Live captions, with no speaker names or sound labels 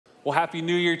Well, Happy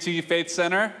New Year to you, Faith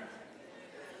Center.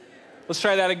 Let's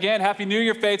try that again. Happy New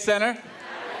Year, Faith Center. Happy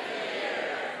New Year.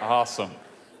 Awesome.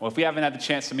 Well, if we haven't had the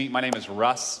chance to meet, my name is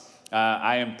Russ.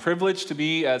 I am privileged to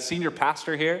be a senior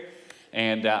pastor here,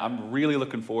 and I'm really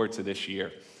looking forward to this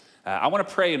year. I want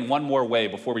to pray in one more way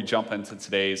before we jump into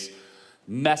today's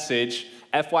message.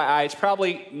 FYI, it's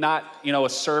probably not, a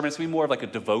sermon. It's going to be more of like a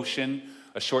devotion,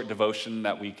 a short devotion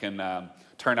that we can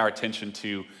turn our attention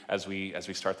to as we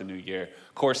start the new year.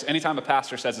 Of course, anytime a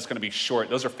pastor says it's going to be short,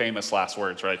 those are famous last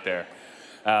words right there.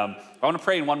 I want to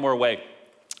pray in one more way.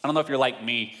 I don't know if you're like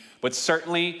me, but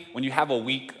certainly when you have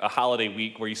a holiday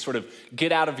week where you sort of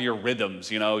get out of your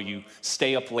rhythms, you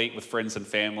stay up late with friends and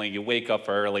family, you wake up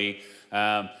early,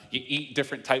 you eat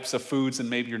different types of foods than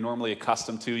maybe you're normally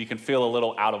accustomed to, you can feel a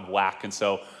little out of whack. And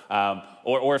so,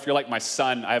 or if you're like my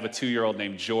son, I have a 2-year-old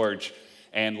named George,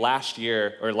 and last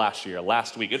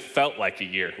week, it felt like a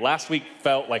year. Last week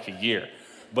felt like a year.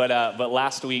 But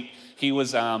last week, he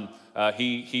was,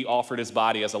 he offered his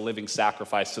body as a living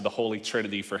sacrifice to the Holy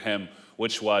Trinity for him,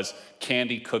 which was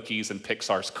candy, cookies, and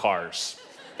Pixar's Cars.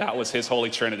 That was his Holy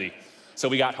Trinity. So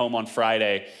we got home on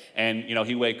Friday, and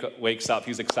he wakes up.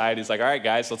 He's excited. He's like, "All right,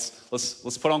 guys,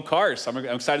 let's put on Cars. I'm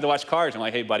excited to watch Cars." I'm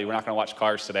like, "Hey, buddy, we're not going to watch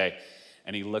Cars today."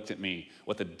 And he looked at me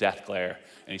with a death glare,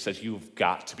 and he says, "You've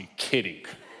got to be kidding."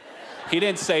 He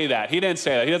didn't say that. He doesn't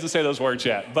say those words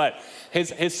yet, but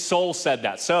his soul said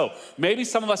that. So maybe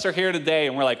some of us are here today,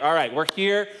 and we're like, "All right, we're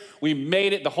here. We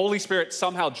made it. The Holy Spirit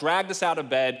somehow dragged us out of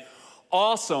bed.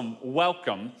 Awesome.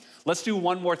 Welcome. Let's do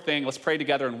one more thing. Let's pray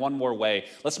together in one more way.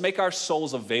 Let's make our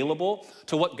souls available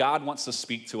to what God wants to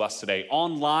speak to us today.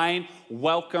 Online,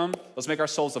 welcome. Let's make our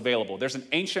souls available. There's an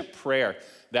ancient prayer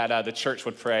that the church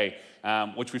would pray,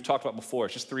 which we've talked about before.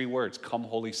 It's just 3 words: come,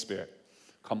 Holy Spirit.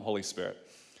 Come, Holy Spirit.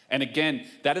 And again,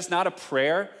 that is not a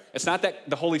prayer. It's not that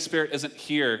the Holy Spirit isn't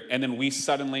here and then we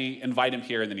suddenly invite him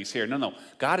here and then he's here. No.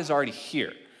 God is already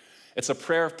here. It's a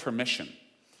prayer of permission.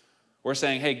 We're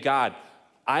saying, "Hey, God,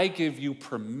 I give you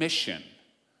permission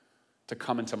to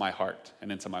come into my heart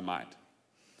and into my mind."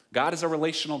 God is a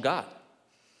relational God.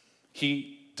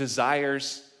 He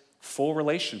desires full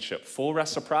relationship, full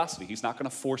reciprocity. He's not going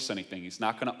to force anything. He's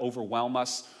not going to overwhelm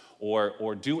us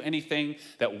or do anything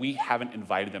that we haven't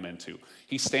invited him into.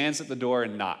 He stands at the door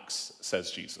and knocks,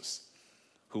 says Jesus.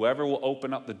 Whoever will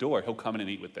open up the door, he'll come in and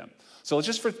eat with them. So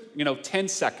just for 10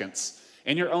 seconds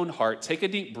in your own heart, take a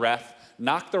deep breath,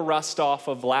 knock the rust off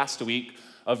of last week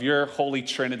of your Holy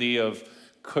Trinity of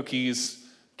cookies,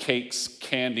 cakes,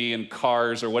 candy, and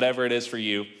cars, or whatever it is for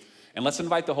you. And let's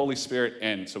invite the Holy Spirit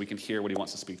in so we can hear what he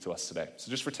wants to speak to us today.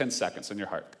 So just for 10 seconds in your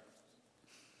heart.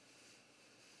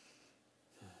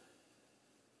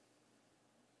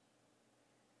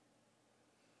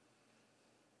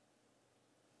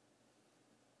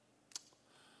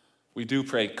 We do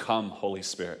pray, come, Holy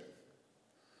Spirit.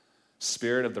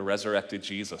 Spirit of the resurrected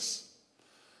Jesus.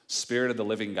 Spirit of the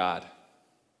living God.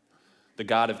 The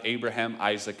God of Abraham,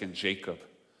 Isaac, and Jacob.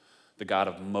 The God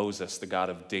of Moses, the God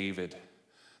of David.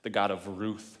 The God of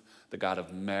Ruth, the God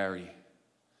of Mary.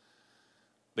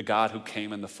 The God who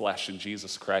came in the flesh in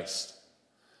Jesus Christ.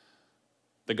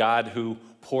 The God who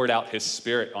poured out his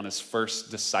Spirit on his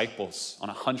first disciples, on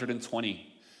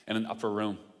 120 in an upper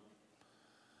room.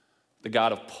 The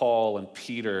God of Paul and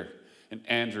Peter and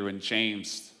Andrew and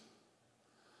James.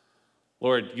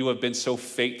 Lord, you have been so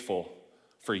faithful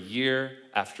for year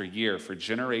after year, for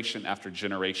generation after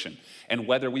generation. And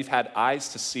whether we've had eyes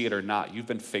to see it or not, you've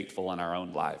been faithful in our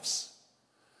own lives.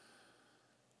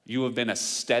 You have been a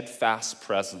steadfast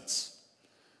presence.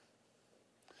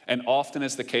 And often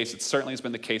is the case, it certainly has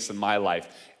been the case in my life,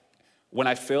 when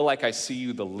I feel like I see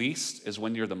you the least is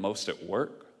when you're the most at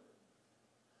work.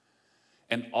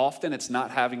 And often it's not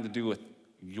having to do with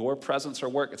your presence or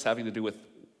work, it's having to do with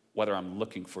whether I'm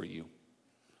looking for you.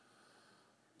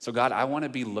 So God, I want to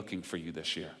be looking for you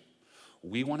this year.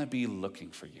 We want to be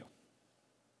looking for you.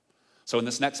 So in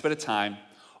this next bit of time,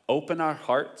 open our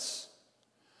hearts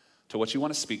to what you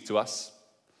want to speak to us.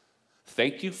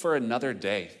 Thank you for another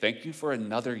day. Thank you for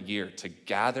another year to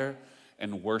gather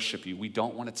and worship you. We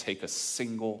don't want to take a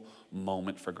single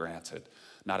moment for granted.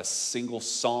 Not a single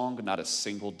song, not a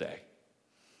single day.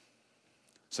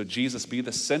 So Jesus, be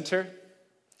the center.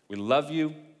 We love you.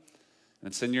 And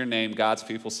it's in your name, God's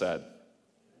people said,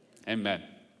 amen.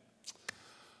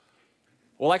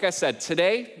 Well, like I said,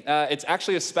 today, it's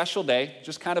actually a special day,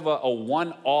 just kind of a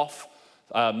one-off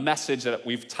message that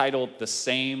we've titled The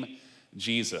Same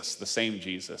Jesus, The Same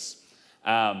Jesus.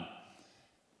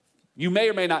 You may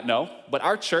or may not know, but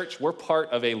our church, we're part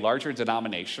of a larger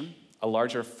denomination, a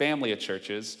larger family of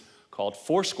churches called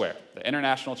Foursquare, the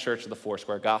International Church of the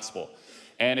Foursquare Gospel.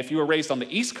 And if you were raised on the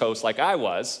East Coast like I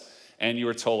was, and you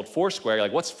were told Foursquare, you're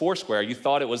like, what's Foursquare? You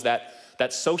thought it was that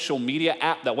social media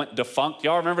app that went defunct.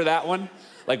 Y'all remember that one?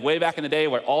 Like way back in the day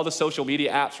where all the social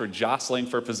media apps were jostling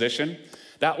for position.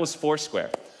 That was Foursquare.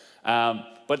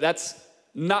 But that's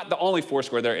not the only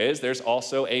Foursquare there is. There's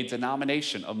also a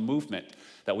denomination, a movement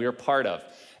that we are part of.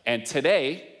 And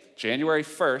today, January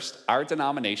 1st, our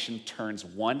denomination turns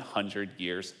 100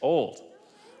 years old,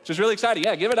 which is really exciting.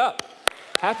 Yeah, give it up.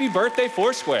 Happy birthday,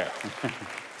 Foursquare.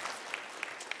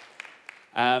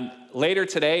 Later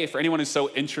today, for anyone who's so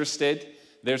interested,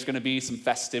 there's going to be some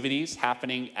festivities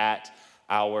happening at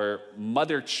our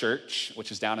mother church,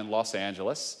 which is down in Los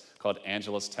Angeles, called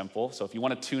Angela's Temple. So if you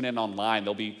want to tune in online,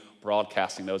 they'll be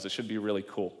broadcasting those. It should be really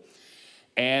cool.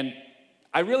 And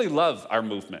I really love our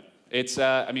movement. It's,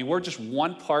 we're just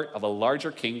one part of a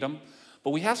larger kingdom, but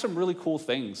we have some really cool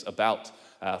things about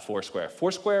Foursquare.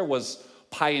 Foursquare was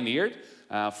pioneered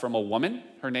from a woman.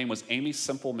 Her name was Amy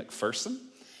Semple McPherson.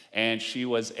 And she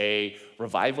was a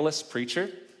revivalist preacher,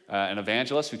 an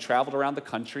evangelist who traveled around the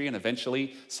country and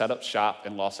eventually set up shop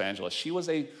in Los Angeles. She was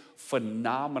a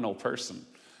phenomenal person.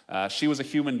 She was a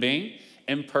human being,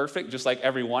 imperfect, just like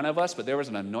every one of us, but there was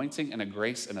an anointing and a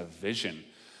grace and a vision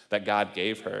that God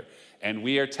gave her. And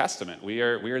we are testament. We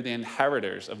are the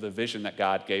inheritors of the vision that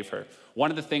God gave her. One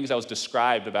of the things that was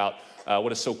described about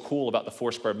what is so cool about the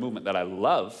Foursquare movement that I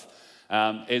love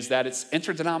is that it's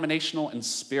interdenominational in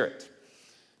spirit.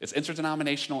 It's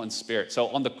interdenominational in spirit. So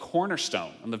on the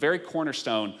cornerstone, on the very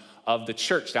cornerstone of the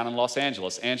church down in Los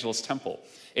Angeles, Angela's Temple,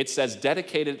 it says,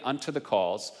 dedicated unto the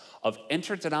cause of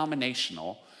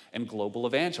interdenominational and global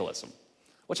evangelism,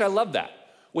 which I love that,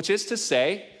 which is to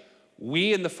say,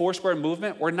 we in the Foursquare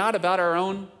movement, we're not about our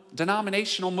own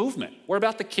denominational movement. We're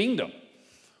about the kingdom.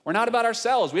 We're not about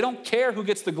ourselves. We don't care who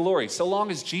gets the glory, so long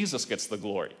as Jesus gets the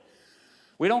glory.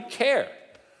 We don't care.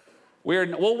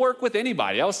 We'll work with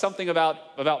anybody. That was something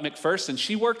about McPherson.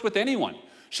 She worked with anyone.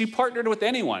 She partnered with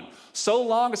anyone. So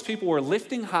long as people were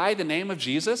lifting high the name of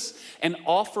Jesus and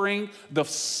offering the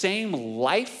same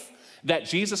life that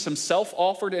Jesus himself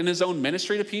offered in his own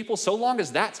ministry to people, so long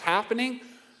as that's happening,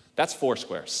 that's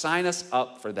Foursquare. Sign us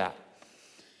up for that.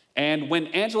 And when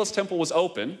Angela's Temple was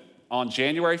open on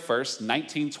January 1st,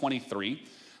 1923,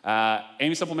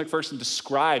 Amy Semple McPherson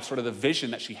described sort of the vision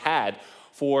that she had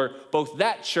for both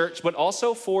that church, but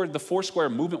also for the Foursquare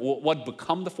movement, what would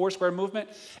become the Foursquare movement.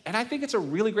 And I think it's a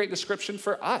really great description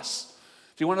for us.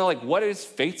 If you want to know, what is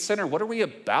Faith Center? What are we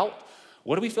about?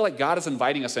 What do we feel like God is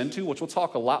inviting us into? Which we'll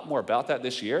talk a lot more about that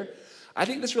this year. I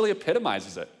think this really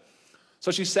epitomizes it.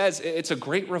 So she says it's a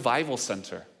great revival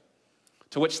center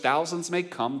to which thousands may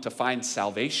come to find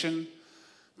salvation,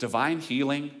 divine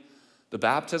healing, the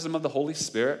baptism of the Holy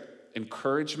Spirit,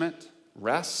 encouragement,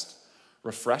 rest,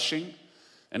 refreshing,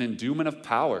 an endowment of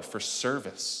power for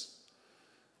service,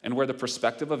 and where the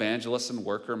prospective evangelist and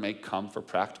worker may come for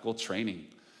practical training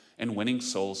and winning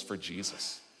souls for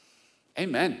Jesus.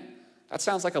 Amen. That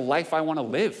sounds like a life I want to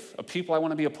live, a people I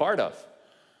want to be a part of.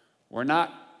 We're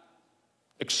not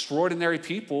extraordinary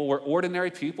people. We're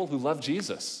ordinary people who love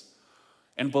Jesus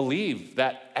and believe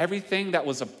that everything that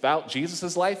was about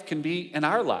Jesus' life can be in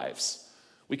our lives.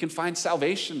 We can find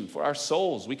salvation for our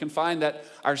souls. We can find that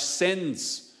our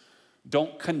sins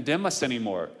don't condemn us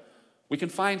anymore. We can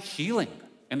find healing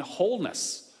and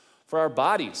wholeness for our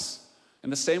bodies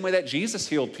in the same way that Jesus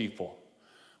healed people.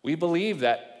 We believe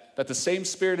that the same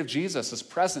Spirit of Jesus is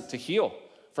present to heal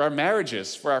for our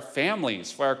marriages, for our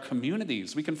families, for our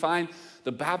communities. We can find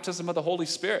the baptism of the Holy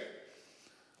Spirit.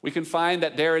 We can find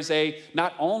that there is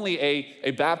not only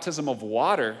a baptism of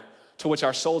water to which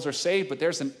our souls are saved, but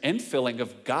there's an infilling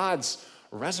of God's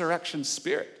resurrection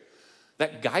Spirit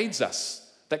that guides us,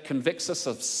 that convicts us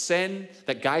of sin,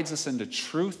 that guides us into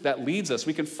truth, that leads us.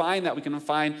 We can find that. We can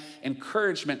find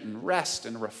encouragement and rest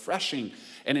and refreshing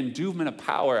and endowment of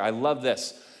power. I love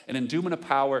this. An endowment of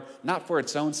power, not for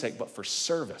its own sake, but for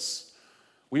service.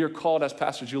 We are called, as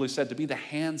Pastor Julie said, to be the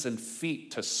hands and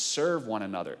feet to serve one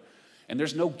another. And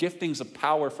there's no giftings of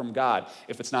power from God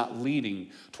if it's not leading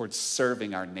towards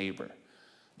serving our neighbor.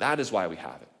 That is why we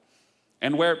have it.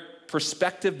 And where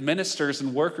prospective ministers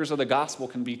and workers of the gospel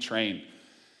can be trained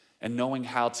and knowing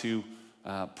how to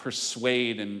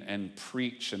persuade and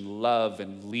preach and love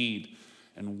and lead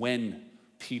and win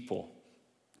people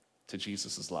to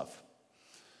Jesus' love.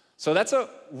 So that's a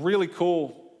really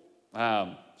cool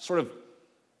sort of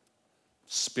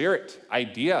spirit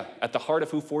idea at the heart of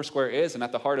who Foursquare is and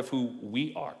at the heart of who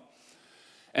we are.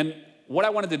 And what I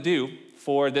wanted to do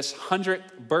for this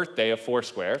 100th birthday of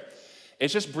Foursquare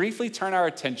is just briefly turn our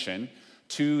attention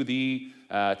to the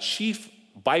chief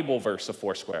Bible verse of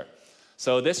Foursquare.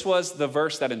 So this was the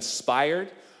verse that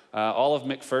inspired all of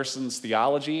McPherson's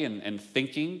theology and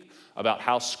thinking about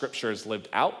how Scripture is lived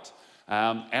out.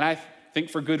 And I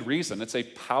think for good reason. It's a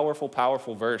powerful,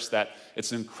 powerful verse that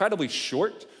it's incredibly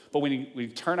short, but when we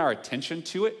turn our attention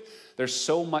to it, there's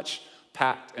so much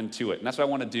packed into it. And that's what I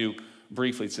want to do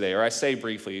briefly today, or I say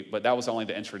briefly, but that was only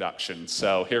the introduction.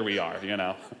 So here we are,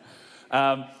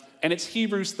 and it's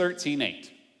Hebrews 13:8.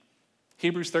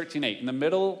 Hebrews 13:8. In the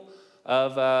middle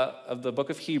of the book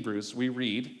of Hebrews, we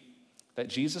read that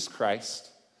Jesus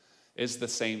Christ is the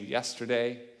same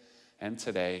yesterday and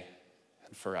today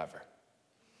and forever.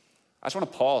 I just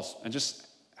want to pause and just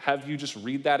have you just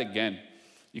read that again.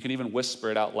 You can even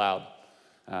whisper it out loud.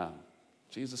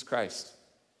 Jesus Christ,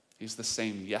 he's the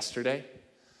same yesterday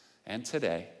and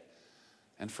today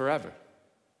and forever.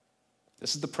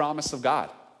 This is the promise of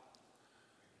God.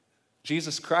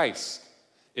 Jesus Christ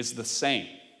is the same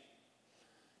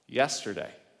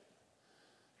yesterday.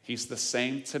 He's the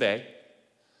same today,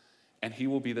 and he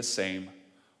will be the same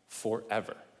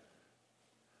forever.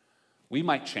 We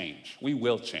might change. We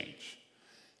will change.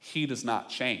 He does not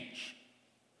change.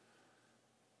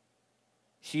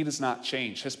 He does not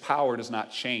change. His power does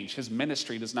not change. His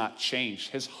ministry does not change.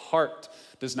 His heart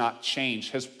does not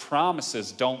change. His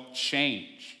promises don't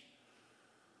change.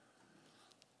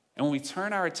 And when we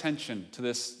turn our attention to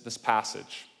this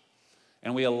passage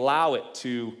and we allow it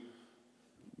to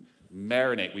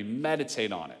marinate, we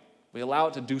meditate on it, we allow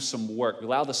it to do some work, we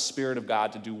allow the Spirit of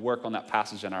God to do work on that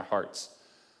passage in our hearts,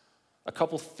 a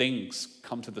couple things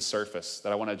come to the surface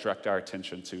that I want to direct our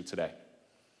attention to today.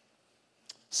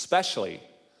 Especially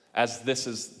as this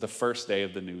is the first day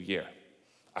of the new year.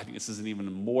 I think this is an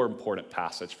even more important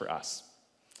passage for us.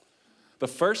 The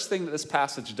first thing that this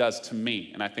passage does to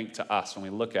me, and I think to us when we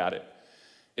look at it,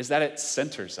 is that it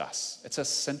centers us. It's a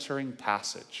centering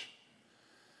passage.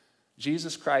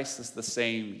 Jesus Christ is the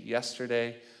same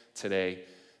yesterday, today,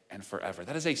 and forever.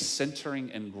 That is a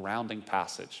centering and grounding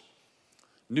passage.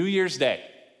 New Year's Day,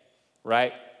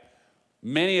 right?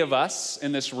 Many of us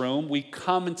in this room, we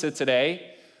come into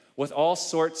today with all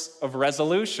sorts of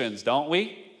resolutions, don't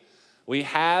we? We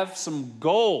have some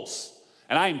goals,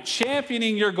 and I'm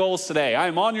championing your goals today.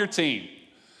 I'm on your team.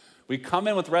 We come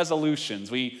in with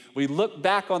resolutions. We look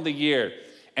back on the year,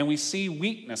 and we see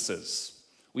weaknesses.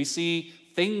 We see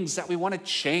things that we want to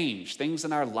change, things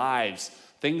in our lives,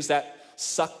 things that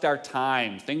sucked our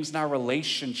time, things in our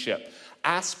relationship,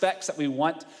 aspects that we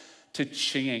want to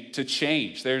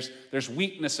change. There's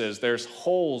weaknesses, there's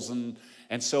holes,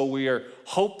 and so we are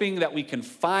hoping that we can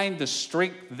find the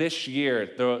strength this year,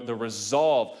 the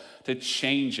resolve to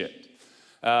change it.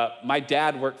 My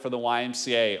dad worked for the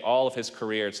YMCA all of his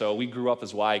career, so we grew up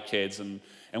as Y kids, and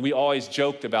we always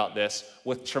joked about this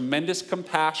with tremendous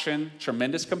compassion,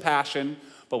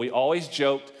 but we always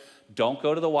joked, don't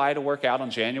go to the Y to work out on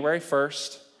January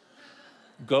 1st,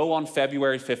 go on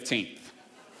February 15th.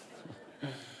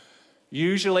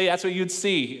 Usually that's what you'd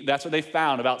see. That's what they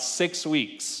found, about 6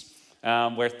 weeks,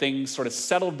 where things sort of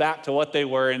settled back to what they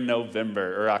were in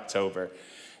November or October.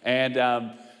 And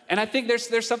I think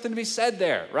there's something to be said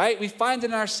there, right? We find it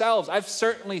in ourselves. I've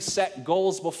certainly set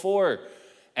goals before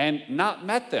and not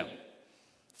met them.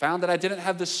 Found that I didn't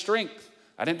have the strength.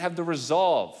 I didn't have the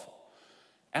resolve.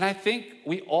 And I think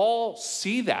we all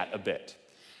see that a bit.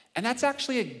 And that's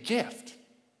actually a gift.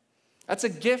 That's a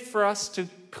gift for us to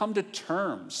come to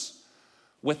terms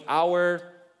with our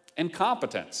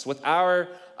incompetence, with our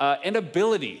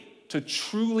inability to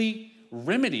truly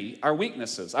remedy our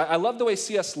weaknesses. I love the way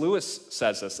C.S. Lewis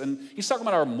says this, and he's talking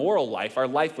about our moral life, our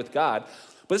life with God,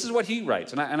 but this is what he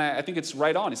writes, and I think it's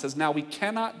right on. He says, now we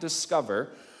cannot discover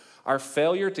our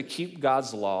failure to keep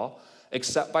God's law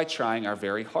except by trying our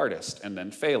very hardest and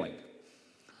then failing.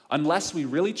 Unless we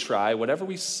really try, whatever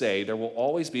we say, there will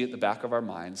always be at the back of our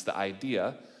minds the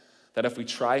idea that if we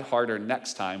try harder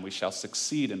next time, we shall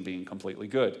succeed in being completely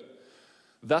good.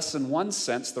 Thus, in one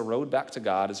sense, the road back to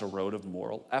God is a road of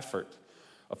moral effort,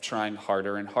 of trying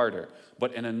harder and harder.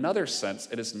 But in another sense,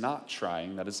 it is not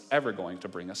trying that is ever going to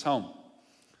bring us home.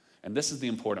 And this is the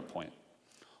important point.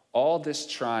 All this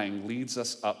trying leads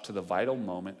us up to the vital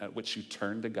moment at which you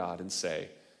turn to God and say,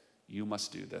 you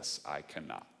must do this, I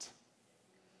cannot.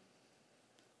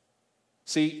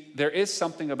 See, there is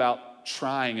something about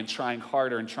trying and trying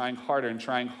harder and trying harder and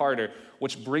trying harder,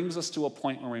 which brings us to a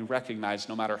point where we recognize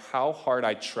no matter how hard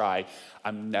I try,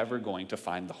 I'm never going to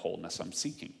find the wholeness I'm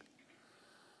seeking.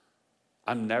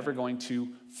 I'm never going to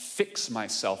fix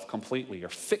myself completely or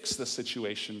fix the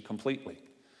situation completely.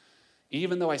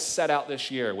 Even though I set out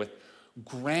this year with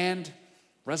grand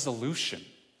resolution,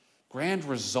 grand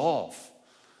resolve,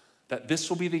 that this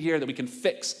will be the year that we can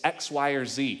fix X, Y, or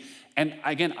Z. And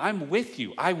again, I'm with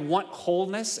you. I want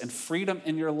wholeness and freedom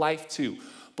in your life too.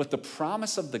 But the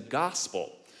promise of the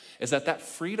gospel is that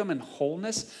freedom and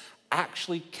wholeness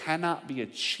actually cannot be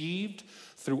achieved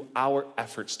through our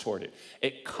efforts toward it.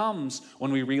 It comes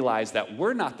when we realize that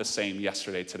we're not the same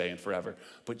yesterday, today, and forever,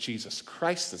 but Jesus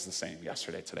Christ is the same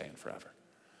yesterday, today, and forever.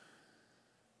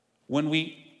 When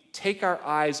we take our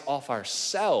eyes off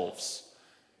ourselves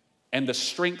and the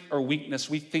strength or weakness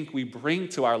we think we bring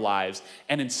to our lives,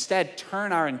 and instead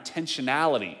turn our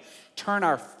intentionality, turn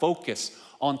our focus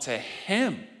onto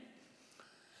Him,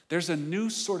 there's a new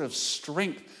sort of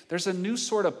strength, there's a new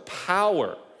sort of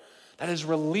power that is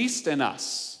released in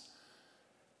us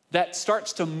that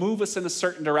starts to move us in a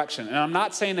certain direction. And I'm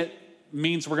not saying it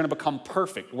means we're going to become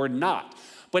perfect. We're not.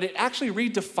 But it actually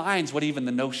redefines what even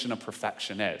the notion of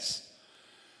perfection is.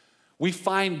 We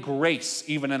find grace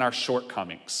even in our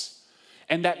shortcomings.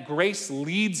 And that grace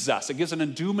leads us. It gives an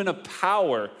endowment of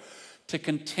power to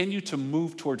continue to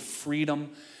move toward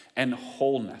freedom and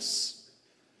wholeness.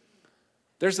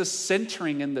 There's a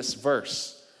centering in this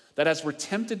verse that as we're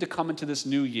tempted to come into this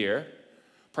new year,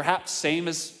 perhaps same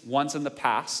as ones in the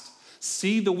past,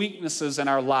 see the weaknesses in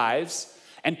our lives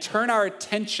and turn our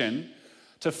attention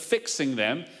to fixing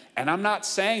them. And I'm not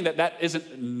saying that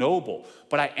isn't noble,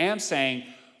 but I am saying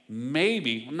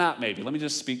not maybe, let me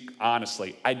just speak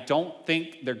honestly. I don't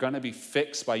think they're going to be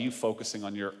fixed by you focusing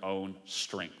on your own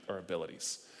strength or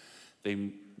abilities.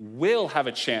 They will have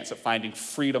a chance at finding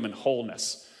freedom and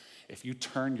wholeness if you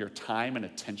turn your time and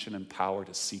attention and power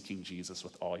to seeking Jesus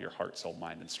with all your heart, soul,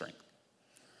 mind, and strength.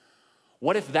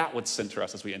 What if that would center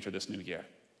us as we enter this new year?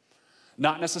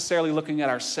 Not necessarily looking at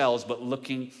ourselves, but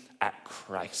looking at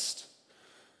Christ.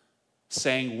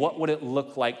 Saying, what would it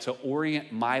look like to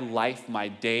orient my life, my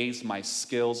days, my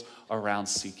skills around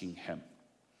seeking Him?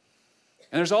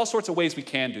 And there's all sorts of ways we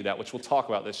can do that, which we'll talk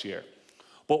about this year.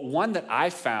 But one that I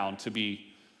found to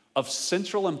be of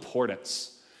central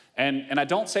importance, and I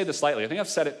don't say this lightly, I think I've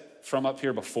said it from up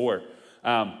here before.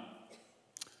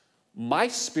 My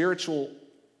spiritual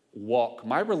walk,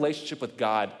 my relationship with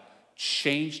God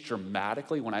changed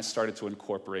dramatically when I started to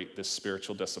incorporate this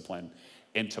spiritual discipline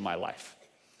into my life.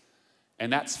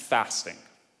 And that's fasting.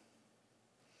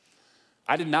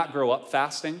 I did not grow up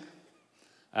fasting.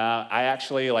 I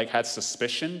actually had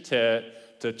suspicion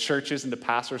to churches and to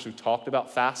pastors who talked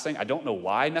about fasting. I don't know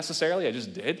why necessarily, I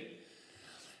just did.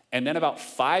 And then about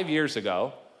 5 years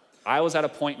ago, I was at a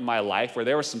point in my life where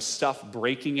there was some stuff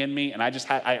breaking in me, and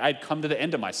I'd come to the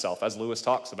end of myself, as Lewis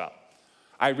talks about.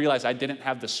 I realized I didn't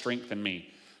have the strength in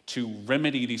me to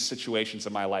remedy these situations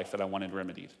in my life that I wanted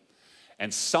remedied.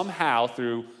 And somehow,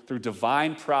 through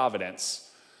divine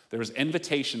providence, there was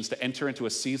invitations to enter into a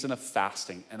season of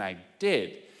fasting, and I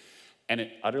did. And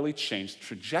it utterly changed the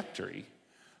trajectory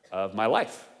of my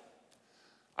life.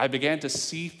 I began to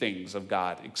see things of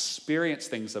God, experience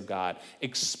things of God,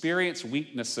 experience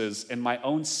weaknesses in my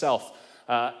own self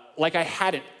like I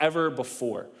hadn't ever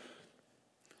before.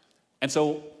 And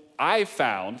so I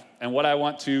found, and what I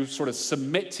want to sort of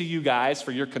submit to you guys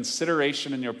for your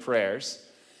consideration and your prayers,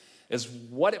 is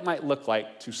what it might look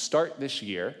like to start this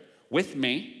year with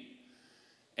me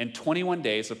in 21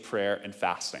 days of prayer and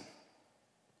fasting.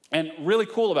 And really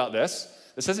cool about this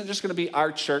isn't just gonna be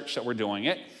our church that we're doing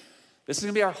it. This is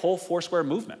gonna be our whole Foursquare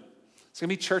movement. It's gonna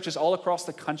be churches all across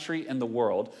the country and the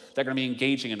world that are gonna be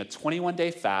engaging in a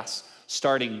 21-day fast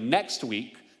starting next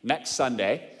week, next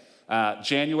Sunday,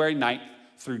 January 9th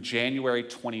through January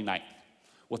 29th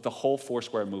with the whole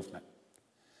Foursquare movement.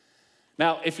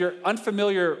 Now, if you're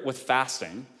unfamiliar with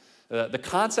fasting, the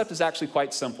concept is actually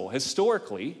quite simple.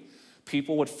 Historically,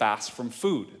 people would fast from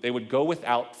food. They would go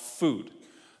without food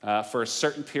for a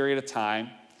certain period of time.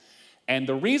 And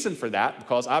the reason for that,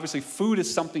 because obviously food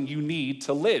is something you need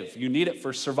to live. You need it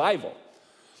for survival.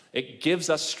 It gives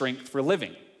us strength for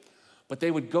living. But they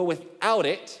would go without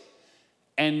it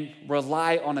and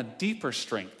rely on a deeper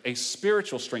strength, a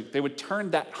spiritual strength. They would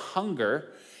turn that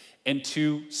hunger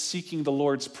into seeking the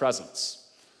Lord's presence,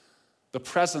 the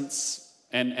presence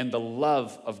and the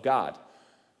love of God.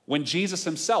 When Jesus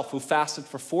himself, who fasted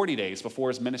for 40 days before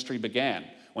his ministry began,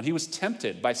 when he was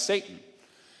tempted by Satan,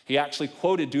 he actually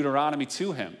quoted Deuteronomy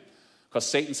to him, because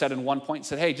Satan said in one point,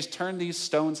 hey, just turn these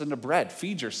stones into bread,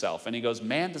 feed yourself. And he goes,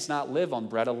 man does not live on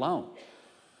bread alone,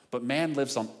 but man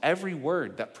lives on every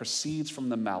word that proceeds from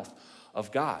the mouth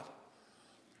of God.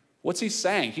 What's he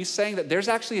saying? He's saying that there's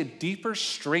actually a deeper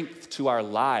strength to our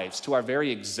lives, to our very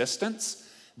existence,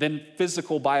 than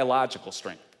physical, biological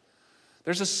strength.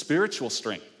 There's a spiritual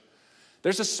strength.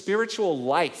 There's a spiritual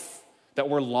life that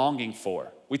we're longing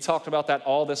for. We talked about that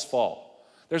all this fall.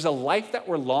 There's a life that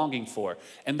we're longing for.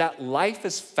 And that life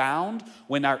is found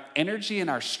when our energy and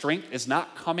our strength is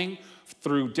not coming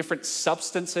through different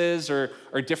substances or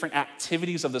different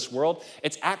activities of this world.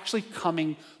 It's actually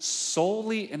coming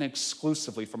solely and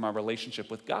exclusively from our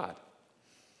relationship with God.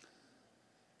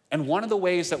 And one of the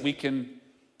ways that we can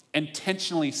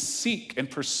intentionally seek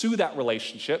and pursue that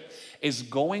relationship is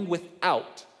going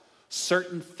without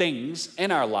certain things in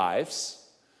our lives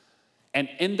and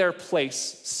in their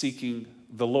place seeking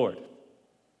the Lord.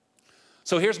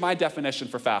 So here's my definition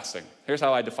for fasting. Here's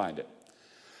how I defined it.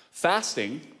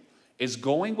 Fasting is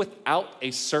going without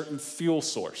a certain fuel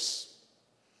source,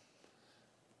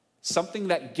 something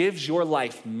that gives your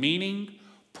life meaning,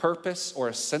 purpose, or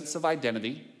a sense of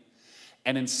identity,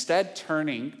 and instead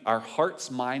turning our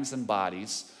hearts, minds, and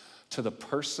bodies to the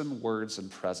person, words,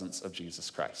 and presence of Jesus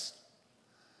Christ.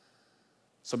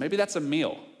 So maybe that's a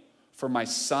meal. For my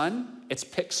son, it's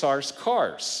Pixar's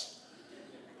Cars.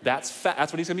 That's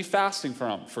what he's going to be fasting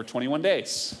from for 21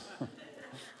 days.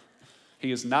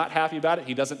 He is not happy about it.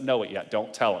 He doesn't know it yet.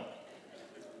 Don't tell him.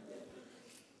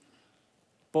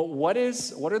 But what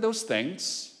are those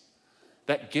things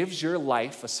that gives your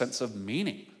life a sense of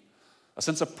meaning, a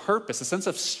sense of purpose, a sense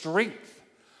of strength,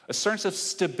 a sense of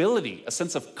stability, a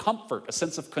sense of comfort, a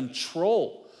sense of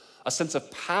control, a sense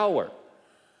of power?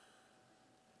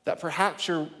 That perhaps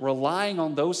you're relying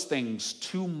on those things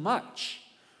too much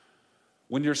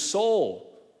when your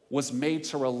soul was made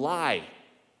to rely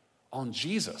on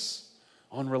Jesus,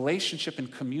 on relationship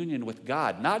and communion with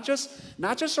God. Not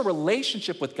just a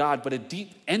relationship with God, but a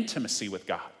deep intimacy with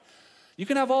God. You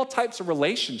can have all types of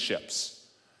relationships,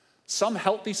 some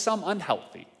healthy, some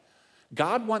unhealthy.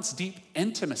 God wants deep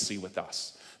intimacy with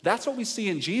us. That's what we see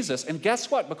in Jesus. And guess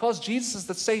what? Because Jesus is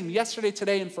the same yesterday,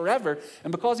 today, and forever,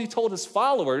 and because he told his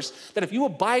followers that if you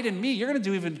abide in me, you're going to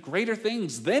do even greater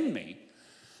things than me,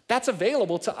 that's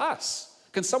available to us.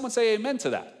 Can someone say amen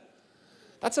to that?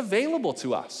 That's available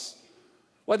to us.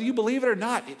 Whether you believe it or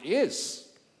not, it is.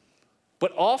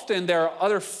 But often there are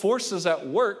other forces at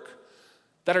work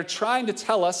that are trying to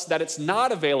tell us that it's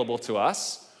not available to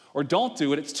us, or don't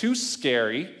do it, it's too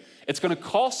scary, it's going to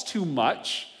cost too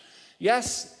much.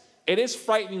 Yes, it is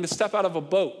frightening to step out of a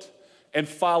boat and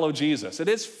follow Jesus. It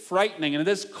is frightening and it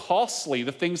is costly,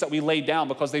 the things that we lay down,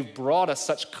 because they've brought us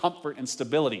such comfort and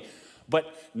stability.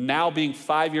 But now, being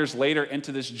 5 years later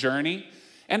into this journey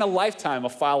and a lifetime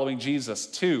of following Jesus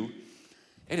too,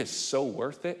 it is so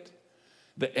worth it.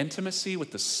 The intimacy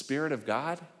with the Spirit of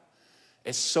God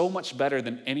is so much better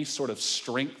than any sort of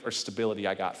strength or stability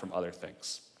I got from other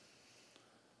things.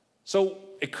 So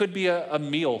it could be a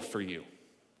meal for you.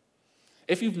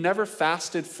 If you've never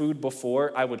fasted food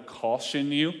before, I would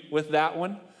caution you with that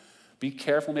one. Be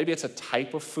careful. Maybe it's a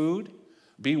type of food.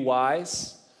 Be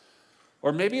wise.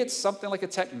 Or maybe it's something like a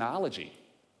technology,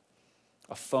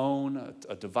 a phone,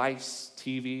 a device,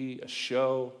 TV, a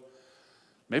show.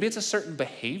 Maybe it's a certain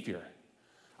behavior.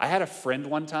 I had a friend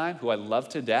one time who I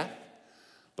loved to death,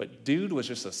 but dude was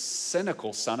just a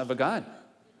cynical son of a gun.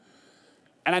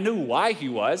 And I knew why he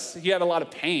was. He had a lot of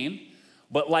pain,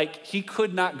 but he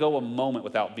could not go a moment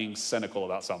without being cynical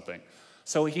about something.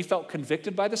 So he felt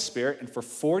convicted by the Spirit, and for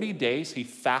 40 days he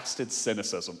fasted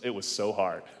cynicism. It was so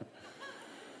hard.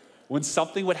 When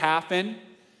something would happen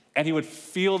and he would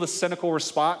feel the cynical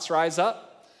response rise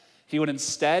up, he would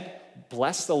instead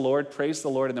bless the Lord, praise the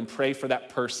Lord, and then pray for that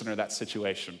person or that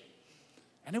situation.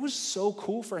 And it was so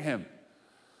cool for him.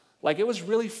 It was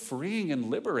really freeing and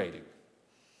liberating.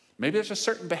 Maybe there's a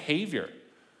certain behavior,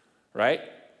 right?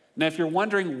 Now, if you're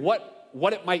wondering what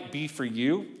it might be for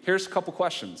you, here's a couple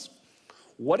questions.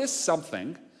 What is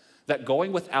something that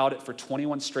going without it for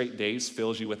 21 straight days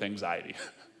fills you with anxiety?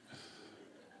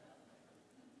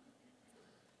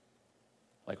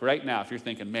 Right now, if you're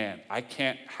thinking, man, I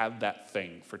can't have that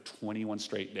thing for 21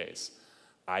 straight days,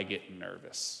 I get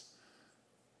nervous.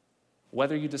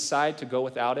 Whether you decide to go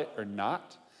without it or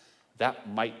not, that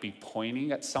might be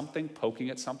poking at something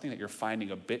that you're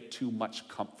finding a bit too much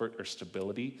comfort or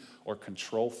stability or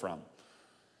control from,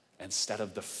 instead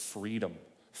of the freedom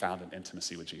found in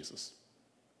intimacy with Jesus.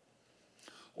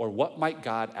 Or what might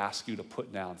God ask you to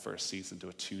put down for a season to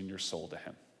attune your soul to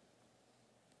him?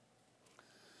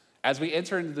 As we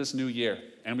enter into this new year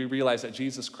and we realize that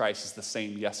Jesus Christ is the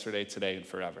same yesterday, today, and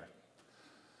forever,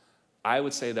 I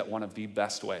would say that one of the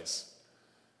best ways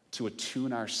to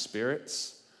attune our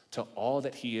spirits to all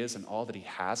that he is and all that he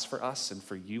has for us and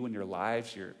for you and your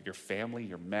lives, your family,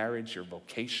 your marriage, your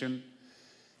vocation,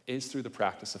 is through the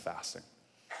practice of fasting.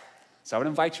 So I would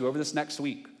invite you over this next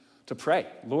week to pray,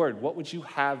 Lord, what would you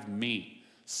have me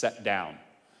set down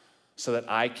so that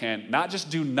I can not just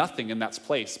do nothing in that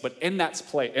place, but in its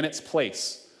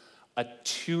place,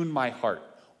 attune my heart,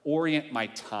 orient my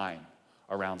time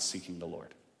around seeking the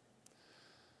Lord.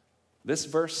 This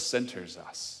verse centers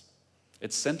us.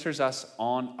 It centers us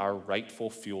on our rightful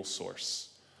fuel source,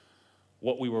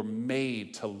 what we were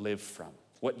made to live from,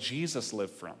 what Jesus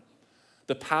lived from.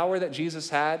 The power that Jesus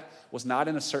had was not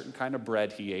in a certain kind of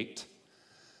bread he ate.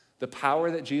 The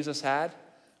power that Jesus had,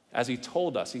 as he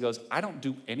told us, he goes, I don't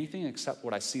do anything except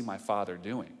what I see my Father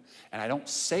doing. And I don't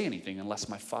say anything unless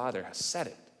my Father has said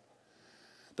it.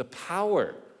 The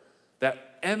power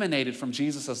that emanated from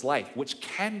Jesus' life, which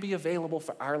can be available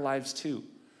for our lives too,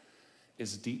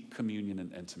 is deep communion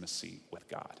and intimacy with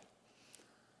God.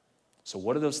 So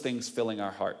what are those things filling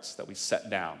our hearts that we set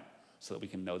down so that we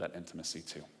can know that intimacy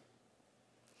too?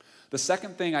 The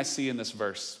second thing I see in this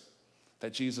verse,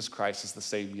 that Jesus Christ is the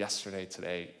same yesterday,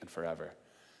 today, and forever,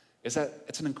 is that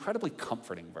it's an incredibly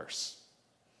comforting verse.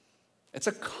 It's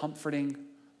a comforting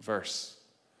verse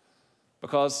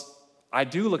because I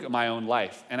do look at my own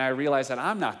life and I realize that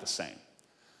I'm not the same,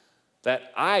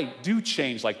 that I do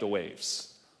change like the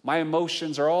waves. My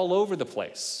emotions are all over the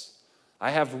place. I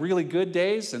have really good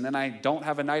days and then I don't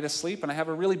have a night of sleep and I have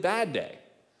a really bad day.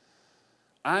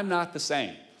 I'm not the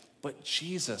same, but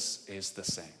Jesus is the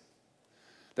same.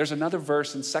 There's another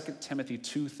verse in 2 Timothy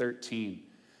 2:13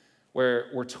 where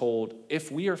we're told,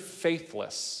 if we are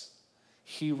faithless,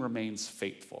 he remains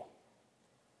faithful.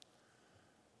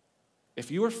 If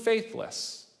you are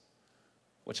faithless,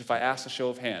 which if I asked a show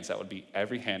of hands, that would be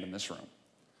every hand in this room,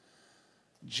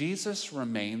 Jesus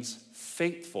remains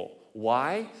faithful.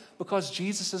 Why? Because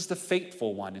Jesus is the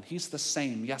faithful one, and he's the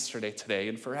same yesterday, today,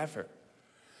 and forever.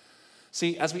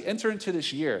 See, as we enter into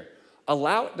this year,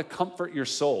 allow it to comfort your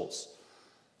souls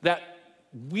that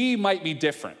we might be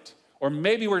different, or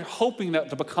maybe we're hoping that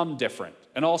to become different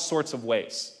in all sorts of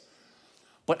ways.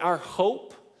 But our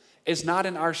hope is not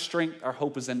in our strength, our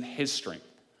hope is in his strength.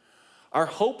 Our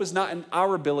hope is not in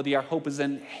our ability, our hope is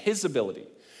in his ability.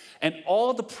 And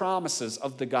all the promises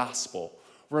of the gospel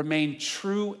remain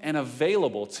true and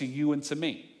available to you and to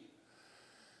me.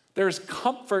 There's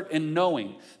comfort in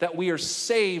knowing that we are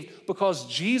saved because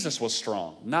Jesus was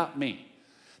strong, not me.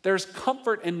 There's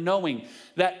comfort in knowing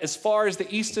that as far as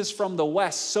the east is from the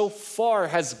west, so far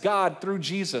has God, through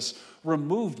Jesus,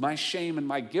 removed my shame and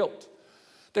my guilt.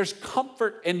 There's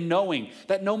comfort in knowing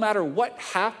that no matter what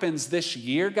happens this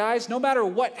year, guys, no matter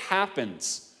what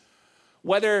happens,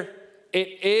 whether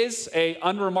it is an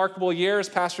unremarkable year, as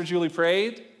Pastor Julie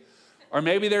prayed, or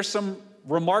maybe there's some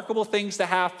remarkable things to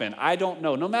happen, I don't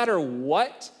know. No matter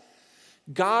what,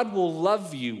 God will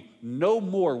love you no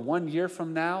more 1 year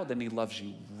from now than he loves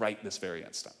you right this very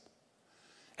instant.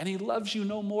 And he loves you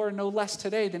no more, no less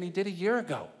today than he did a year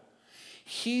ago.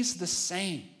 He's the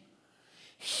same.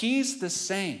 He's the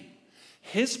same.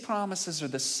 His promises are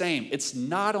the same. It's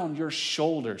not on your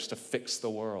shoulders to fix the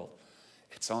world.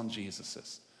 It's on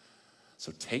Jesus's.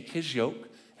 So take his yoke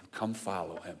and come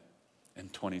follow him in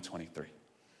 2023.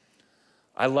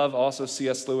 I love also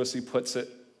C.S. Lewis, he puts it.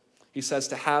 He says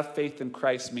to have faith in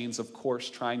Christ means, of course,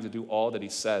 trying to do all that he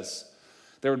says.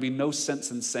 There would be no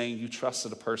sense in saying you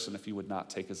trusted a person if you would not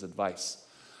take his advice.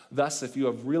 Thus, if you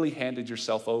have really handed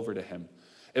yourself over to him,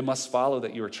 it must follow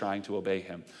that you are trying to obey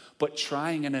him, but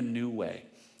trying in a new way,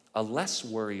 a less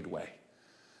worried way,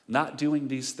 not doing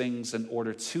these things in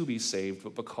order to be saved,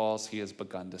 but because he has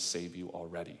begun to save you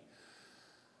already.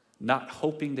 Not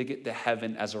hoping to get to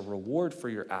heaven as a reward for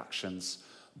your actions,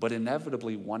 but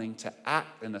inevitably wanting to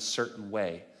act in a certain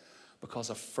way because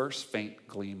a first faint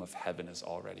gleam of heaven is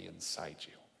already inside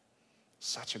you.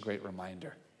 Such a great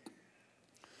reminder.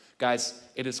 Guys,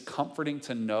 it is comforting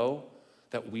to know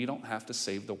that we don't have to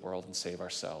save the world and save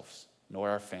ourselves, nor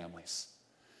our families.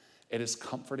 It is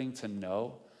comforting to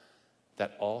know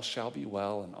that all shall be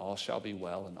well, and all shall be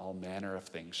well, and all manner of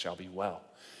things shall be well.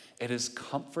 It is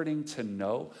comforting to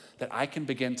know that I can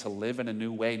begin to live in a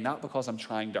new way, not because I'm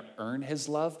trying to earn his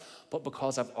love, but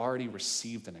because I've already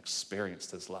received and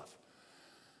experienced his love.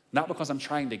 Not because I'm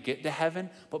trying to get to heaven,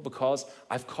 but because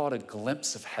I've caught a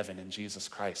glimpse of heaven in Jesus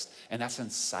Christ, and that's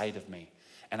inside of me,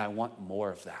 and I want more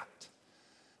of that.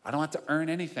 I don't have to earn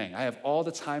anything. I have all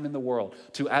the time in the world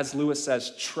to, as Lewis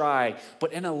says, try,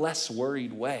 but in a less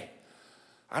worried way.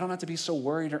 I don't have to be so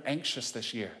worried or anxious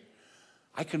this year.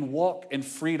 I can walk in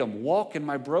freedom, walk in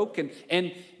my broken,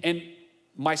 and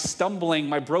my stumbling,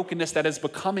 my brokenness that is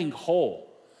becoming whole.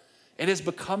 It is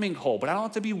becoming whole, but I don't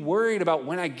have to be worried about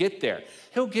when I get there.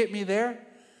 He'll get me there.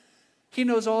 He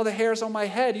knows all the hairs on my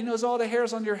head. He knows all the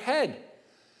hairs on your head.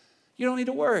 You don't need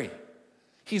to worry.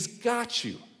 He's got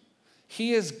you.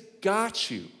 He has got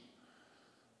you.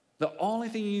 The only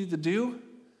thing you need to do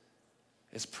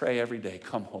is pray every day.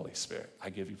 Come, Holy Spirit, I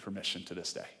give you permission to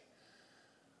this day.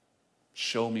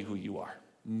 Show me who you are.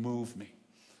 Move me.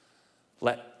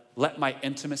 Let my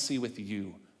intimacy with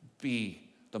you be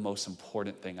the most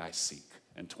important thing I seek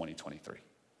in 2023.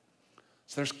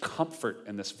 So there's comfort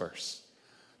in this verse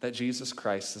that Jesus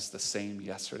Christ is the same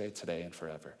yesterday, today, and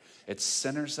forever. It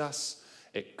centers us,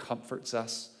 it comforts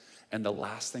us, and the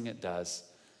last thing it does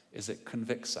is it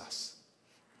convicts us.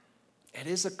 It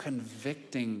is a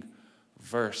convicting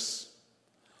verse.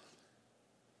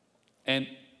 And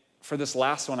for this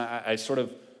last one, I sort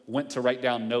of went to write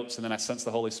down notes, and then I sensed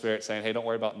the Holy Spirit saying, hey, don't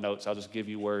worry about notes. I'll just give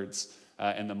you words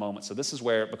in the moment. So this is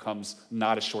where it becomes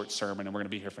not a short sermon, and we're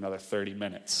going to be here for another 30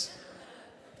 minutes.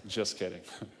 Just kidding.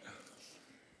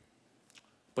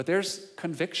 But there's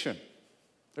conviction.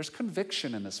 There's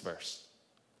conviction in this verse.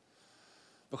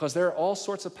 Because there are all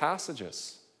sorts of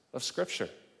passages of Scripture,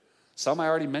 some I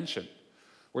already mentioned,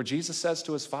 where Jesus says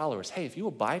to his followers, hey, if you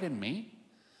abide in me,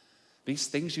 these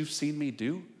things you've seen me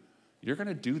do, you're going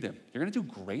to do them. You're going to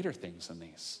do greater things than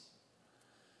these.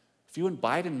 If you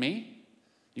abide in me,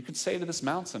 you can say to this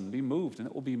mountain, be moved, and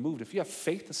it will be moved. If you have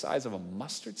faith the size of a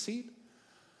mustard seed,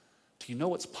 do you know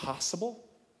what's possible?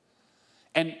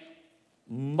 And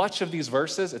much of these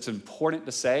verses, it's important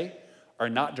to say, are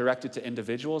not directed to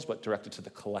individuals, but directed to the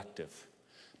collective,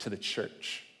 to the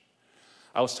church.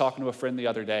 I was talking to a friend the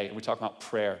other day, and we were talking about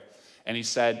prayer, and he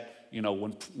said, you know,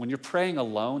 when you're praying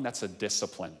alone, that's a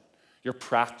discipline. You're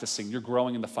practicing, you're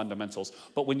growing in the fundamentals.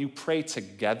 But when you pray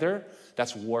together,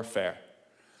 that's warfare.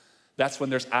 That's when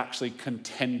there's actually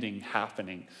contending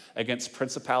happening against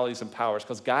principalities and powers.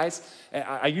 Because guys,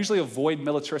 I usually avoid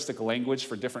militaristic language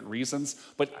for different reasons,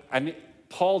 but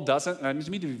Paul doesn't, and I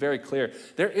need to be very clear.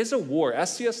 There is a war.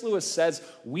 As C.S. Lewis says,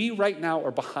 we right now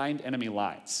are behind enemy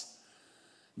lines.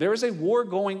 There is a war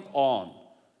going on.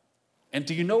 And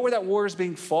do you know where that war is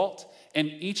being fought? In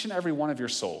each and every one of your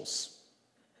souls.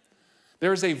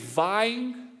 There is a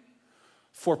vying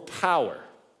for power.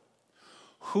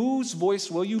 Whose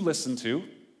voice will you listen to?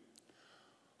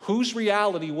 Whose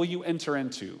reality will you enter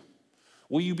into?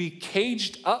 Will you be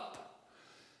caged up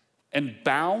and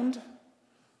bound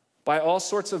by all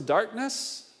sorts of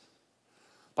darkness,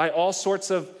 by all sorts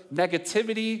of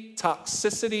negativity,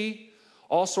 toxicity,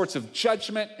 all sorts of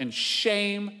judgment and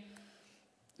shame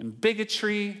and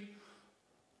bigotry?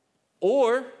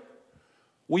 Or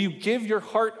will you give your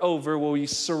heart over, will you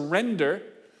surrender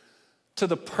to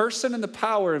the person and the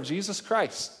power of Jesus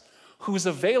Christ, who is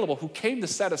available, who came to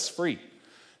set us free?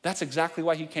 That's exactly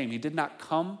why he came. He did not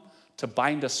come to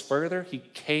bind us further. He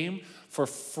came for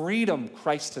freedom.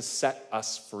 Christ has set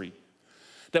us free,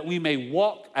 that we may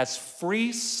walk as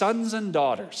free sons and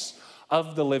daughters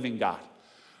of the living God.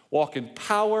 Walk in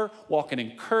power, walk in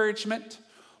encouragement,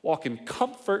 walk in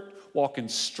comfort, walk in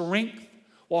strength,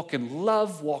 walk in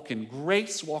love, walk in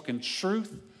grace, walk in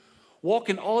truth, walk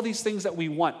in all these things that we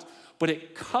want, but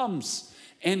it comes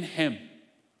in him.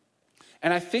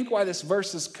 And I think why this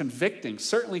verse is convicting,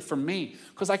 certainly for me,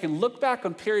 because I can look back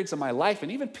on periods of my life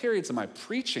and even periods of my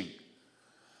preaching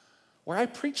where I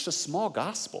preached a small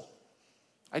gospel.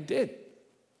 I did.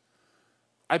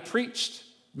 I preached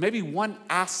maybe one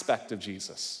aspect of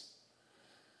Jesus,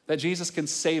 that Jesus can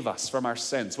save us from our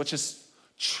sins, which is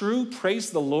true.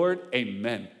 Praise the Lord.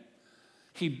 Amen.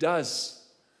 He does.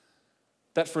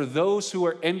 That for those who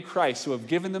are in Christ, who have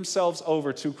given themselves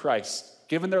over to Christ,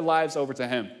 given their lives over to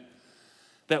him,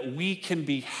 that we can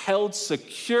be held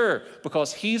secure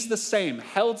because he's the same,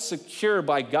 held secure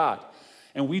by God.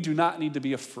 And we do not need to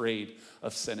be afraid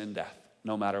of sin and death,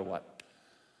 no matter what.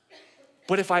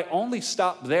 But if I only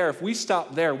stop there, if we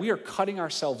stop there, we are cutting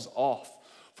ourselves off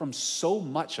from so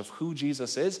much of who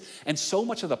Jesus is and so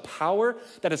much of the power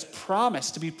that is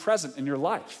promised to be present in your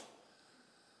life.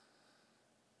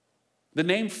 The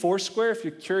name Foursquare, if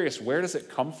you're curious, where does it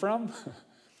come from?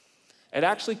 It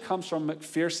actually comes from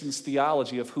McPherson's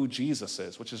theology of who Jesus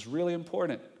is, which is really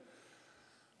important.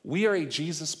 We are a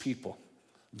Jesus people.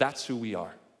 That's who we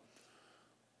are.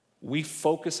 We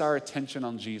focus our attention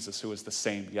on Jesus, who is the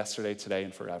same yesterday, today,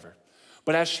 and forever.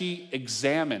 But as she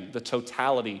examined the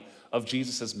totality of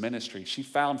Jesus' ministry, she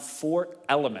found 4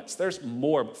 elements. There's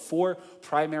more, but 4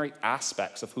 primary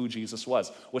aspects of who Jesus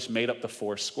was, which made up the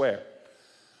Foursquare.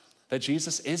 That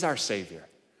Jesus is our Savior.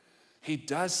 He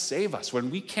does save us.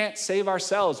 When we can't save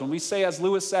ourselves, when we say, as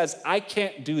Lewis says, I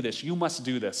can't do this, you must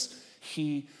do this,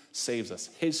 he saves us.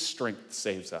 His strength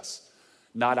saves us,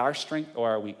 not our strength or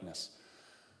our weakness.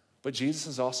 But Jesus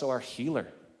is also our healer.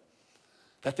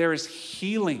 That there is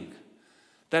healing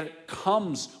that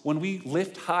comes when we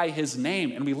lift high his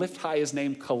name, and we lift high his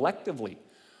name collectively.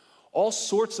 All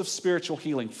sorts of spiritual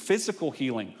healing, physical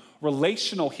healing,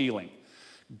 relational healing.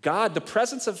 God, the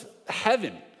presence of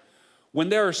heaven, when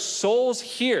there are souls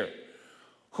here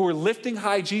who are lifting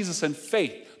high Jesus in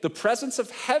faith, the presence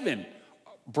of heaven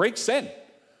breaks in,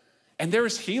 and there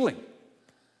is healing.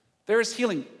 There is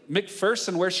healing.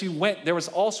 McPherson, where she went, there was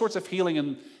all sorts of healing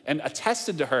and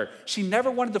attested to her. She never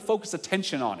wanted to focus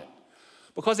attention on it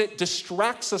because it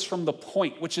distracts us from the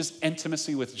point, which is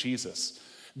intimacy with Jesus.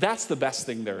 That's the best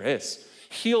thing there is.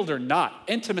 Healed or not,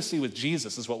 intimacy with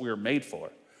Jesus is what we were made for.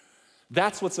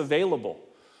 That's what's available.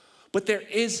 But there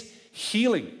is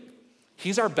healing.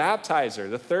 He's our baptizer.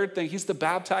 The third thing, he's the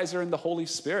baptizer in the Holy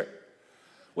Spirit,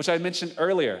 which I mentioned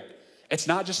earlier. It's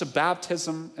not just a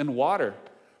baptism in water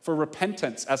for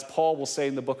repentance, as Paul will say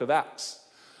in the book of Acts,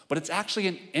 but it's actually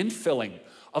an infilling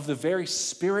of the very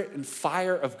Spirit and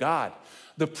fire of God,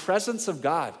 the presence of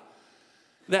God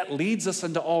that leads us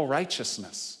into all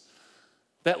righteousness,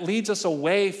 that leads us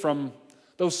away from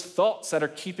those thoughts that are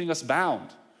keeping us bound,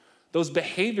 those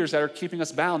behaviors that are keeping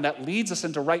us bound, that leads us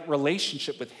into right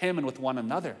relationship with Him and with one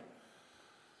another.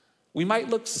 We might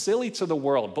look silly to the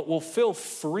world, but we'll feel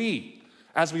free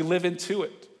as we live into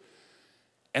it.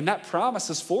 And that promise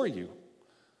is for you.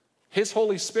 His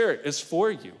Holy Spirit is for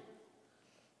you.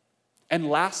 And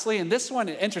lastly, and this one,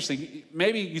 interesting,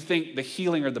 maybe you think the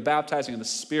healing or the baptizing of the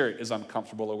Spirit is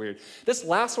uncomfortable or weird. This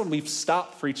last one we've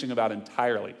stopped preaching about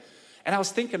entirely. And I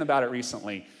was thinking about it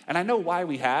recently, and I know why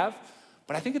we have,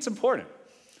 but I think it's important.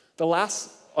 The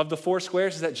last of the four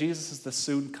squares is that Jesus is the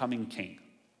soon coming King.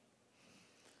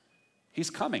 He's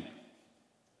coming.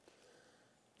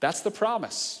 That's the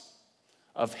promise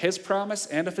of His promise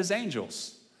and of His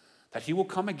angels, that He will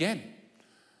come again,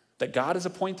 that God has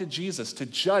appointed Jesus to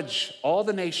judge all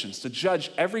the nations, to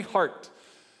judge every heart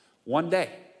one day.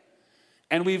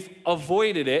 And we've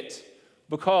avoided it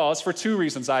because, for two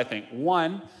reasons, I think.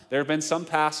 One, there have been some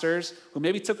pastors who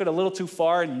maybe took it a little too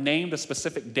far and named a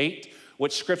specific date,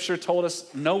 which Scripture told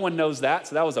us no one knows that,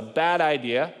 so that was a bad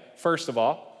idea, first of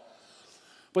all.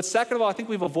 But second of all, I think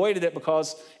we've avoided it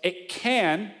because it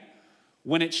can,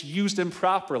 when it's used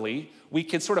improperly, we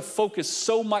can sort of focus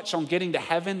so much on getting to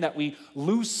heaven that we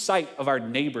lose sight of our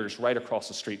neighbors right across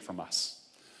the street from us.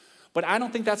 But I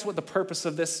don't think that's what the purpose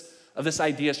of this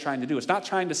idea is trying to do. It's not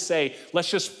trying to say,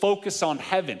 let's just focus on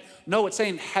heaven. No, it's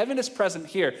saying heaven is present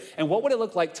here. And what would it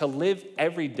look like to live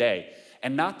every day?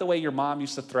 And not the way your mom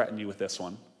used to threaten you with this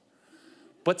one,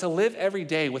 but to live every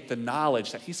day with the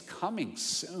knowledge that He's coming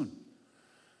soon.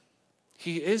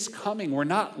 He is coming. We're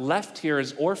not left here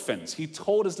as orphans. He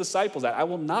told His disciples that, I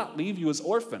will not leave you as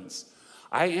orphans.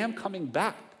 I am coming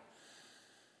back.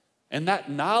 And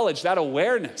that knowledge, that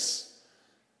awareness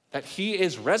that He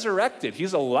is resurrected,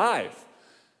 He's alive,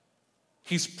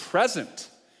 He's present,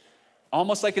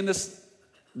 almost like in this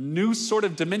new sort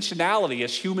of dimensionality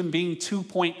as human being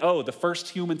 2.0, the first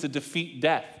human to defeat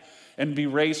death and be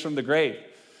raised from the grave.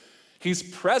 He's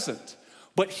present,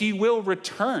 but He will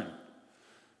return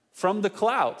from the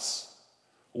clouds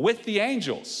with the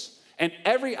angels, and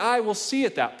every eye will see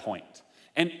at that point,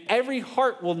 and every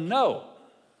heart will know,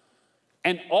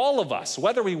 and all of us,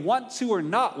 whether we want to or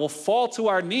not, will fall to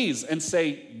our knees and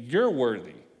say, you're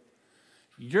worthy,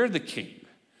 you're the King,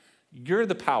 you're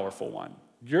the powerful one,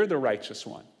 you're the righteous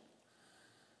one.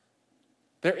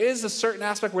 There is a certain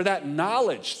aspect where that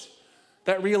knowledge,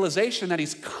 that realization that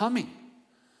He's coming,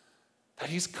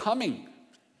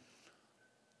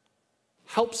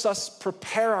 helps us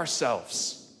prepare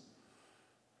ourselves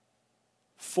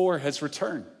for His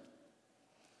return.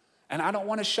 And I don't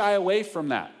want to shy away from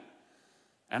that.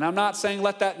 And I'm not saying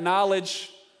let that knowledge,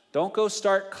 don't go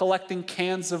start collecting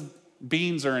cans of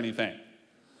beans or anything.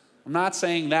 I'm not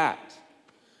saying that.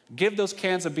 Give those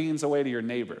cans of beans away to your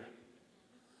neighbor.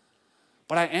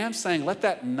 But I am saying let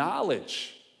that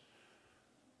knowledge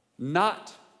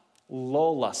not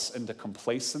lull us into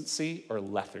complacency or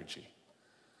lethargy.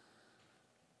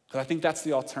 Because I think that's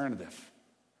the alternative.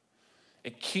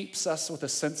 It keeps us with a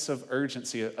sense of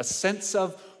urgency, a sense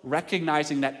of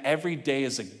recognizing that every day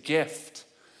is a gift.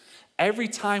 Every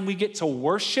time we get to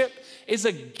worship is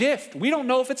a gift. We don't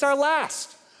know if it's our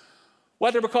last,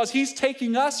 whether because He's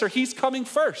taking us or He's coming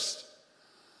first.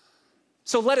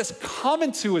 So let us come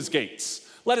into His gates.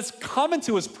 Let us come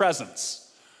into His presence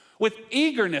with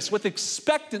eagerness, with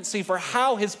expectancy for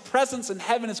how His presence in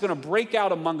heaven is going to break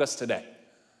out among us today.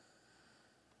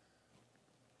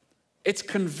 It's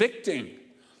convicting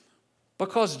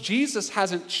because Jesus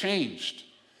hasn't changed.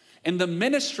 In the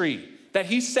ministry that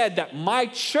He said that my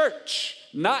church,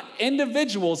 not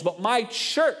individuals, but my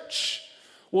church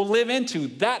will live into,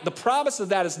 that the promise of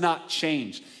that has not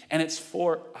changed. And it's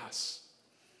for us.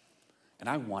 And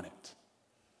I want it.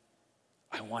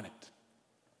 I want it.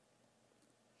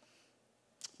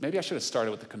 Maybe I should have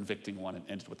started with the convicting one and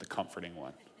ended with the comforting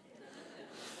one.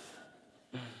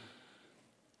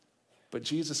 But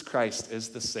Jesus Christ is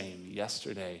the same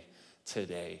yesterday,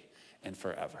 today, and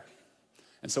forever.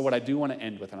 And so what I do want to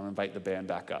end with, and I'm going to invite the band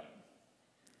back up.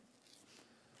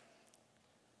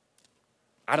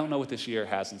 I don't know what this year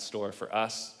has in store for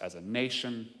us as a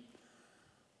nation,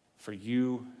 for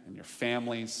you and your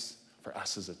families, for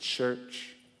us as a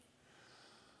church.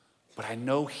 But I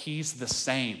know he's the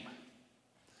same.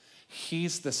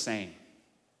 He's the same.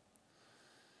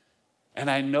 And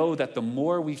I know that the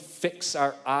more we fix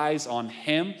our eyes on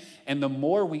him and the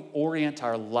more we orient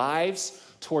our lives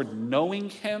toward knowing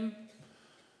him,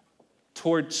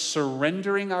 toward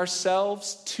surrendering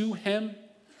ourselves to him,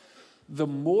 the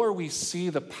more we see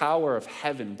the power of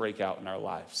heaven break out in our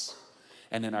lives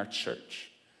and in our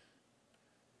church.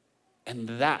 And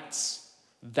that's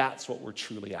what we're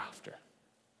truly after.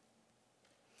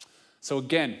 So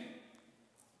again,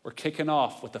 we're kicking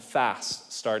off with a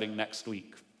fast starting next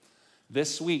week.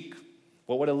 This week,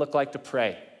 what would it look like to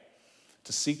pray?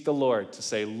 To seek the Lord, to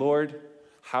say, Lord,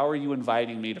 how are you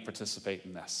inviting me to participate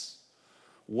in this?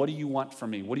 What do you want from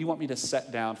me? What do you want me to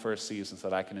set down for a season so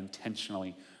that I can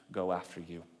intentionally go after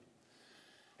you?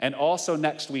 And also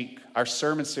next week, our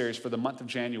sermon series for the month of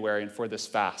January and for this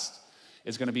fast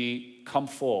is going to be Come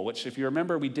Full, which if you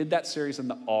remember, we did that series in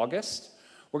August.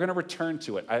 We're going to return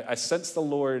to it. I sense the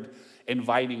Lord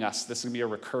inviting us. This is going to be a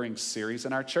recurring series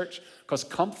in our church because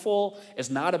Come Full is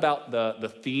not about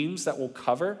the themes that we'll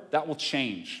cover. That will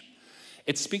change.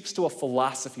 It speaks to a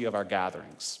philosophy of our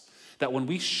gatherings, that when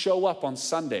we show up on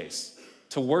Sundays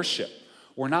to worship,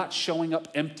 we're not showing up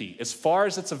empty. As far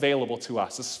as it's available to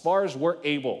us, as far as we're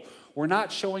able, we're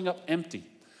not showing up empty.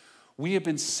 We have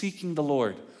been seeking the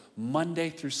Lord Monday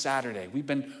through Saturday. We've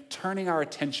been turning our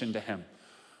attention to him.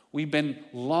 We've been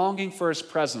longing for his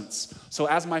presence. So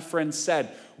as my friend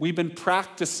said, we've been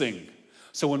practicing.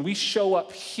 So when we show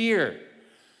up here,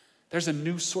 there's a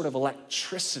new sort of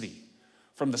electricity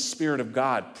from the Spirit of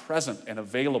God present and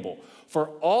available for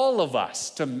all of us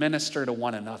to minister to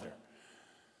one another.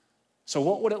 So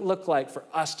what would it look like for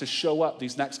us to show up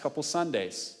these next couple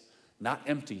Sundays? Not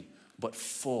empty, but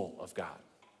full of God.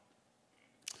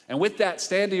 And with that,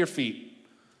 stand to your feet.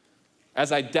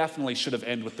 As I definitely should have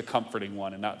ended with the comforting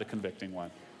one and not the convicting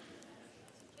one.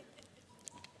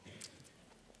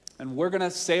 And we're going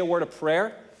to say a word of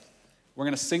prayer. We're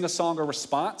going to sing a song of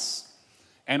response.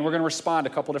 And we're going to respond a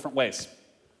couple different ways.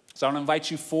 So I'm going to invite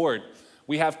you forward.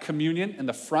 We have communion in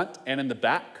the front and in the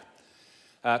back.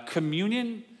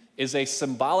 Communion is a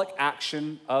symbolic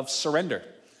action of surrender.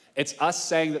 It's us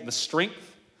saying that the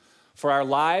strength for our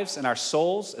lives and our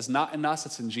souls is not in us,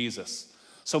 it's in Jesus.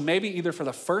 So maybe either for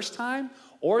the first time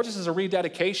or just as a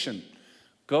rededication,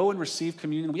 go and receive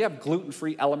communion. We have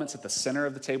gluten-free elements at the center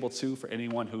of the table too for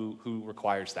anyone who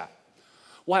requires that.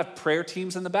 We'll have prayer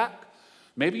teams in the back.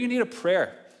 Maybe you need a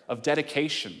prayer of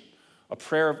dedication, a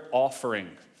prayer of offering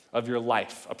of your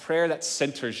life, a prayer that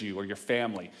centers you or your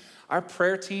family. Our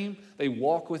prayer team, they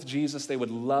walk with Jesus. They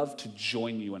would love to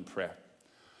join you in prayer.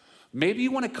 Maybe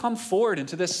you want to come forward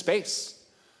into this space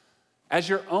as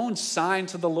your own sign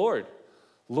to the Lord.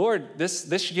 Lord,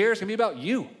 this year is going to be about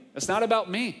you. It's not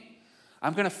about me.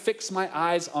 I'm going to fix my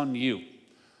eyes on you.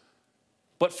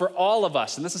 But for all of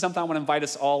us, and this is something I want to invite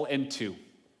us all into,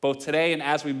 both today and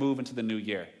as we move into the new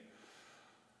year,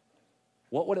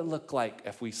 what would it look like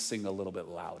if we sing a little bit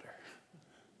louder?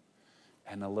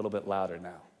 And a little bit louder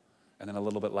now. And then a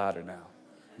little bit louder now.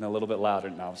 And a little bit louder.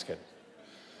 No, I'm just kidding.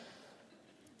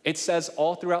 It says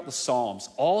all throughout the Psalms,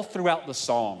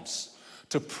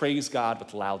 to praise God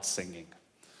with loud singing.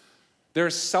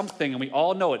 There's something, and we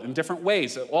all know it in different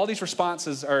ways. All these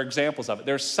responses are examples of it.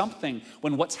 There's something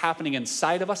when what's happening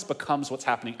inside of us becomes what's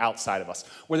happening outside of us,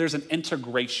 where there's an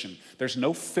integration. There's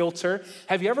no filter.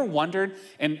 Have you ever wondered,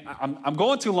 and I'm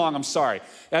going too long, I'm sorry.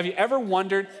 Have you ever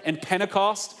wondered in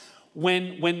Pentecost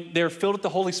when they're filled with the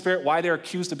Holy Spirit, why they're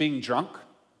accused of being drunk?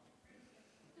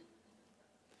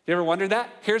 You ever wondered that?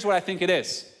 Here's what I think it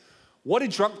is. What do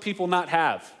drunk people not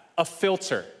have? A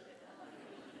filter.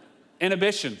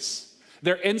 Inhibitions.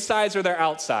 Their insides or their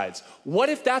outsides. What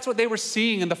if that's what they were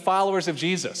seeing in the followers of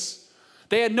Jesus?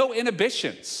 They had no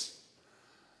inhibitions.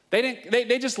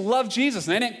 They just loved Jesus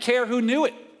and they didn't care who knew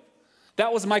it.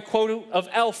 That was my quote of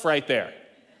Elf right there.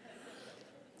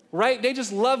 Right? They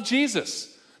just loved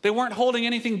Jesus. They weren't holding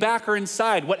anything back or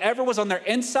inside. Whatever was on their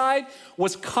inside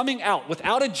was coming out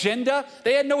without agenda.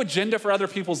 They had no agenda for other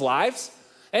people's lives.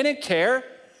 They didn't care.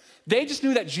 They just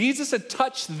knew that Jesus had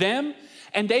touched them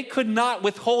and they could not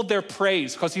withhold their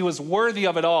praise because he was worthy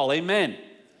of it all. Amen.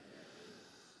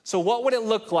 So what would it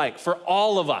look like for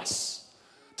all of us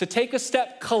to take a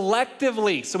step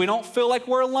collectively so we don't feel like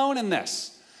we're alone in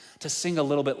this, to sing a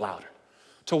little bit louder,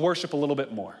 to worship a little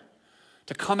bit more,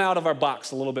 to come out of our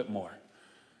box a little bit more,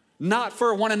 not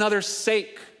for one another's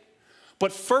sake,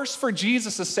 but first for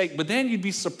Jesus' sake. But then you'd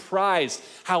be surprised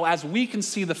how as we can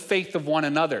see the faith of one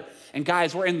another, and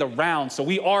guys, we're in the round, so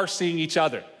we are seeing each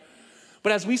other.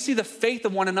 But as we see the faith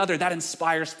of one another, that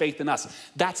inspires faith in us.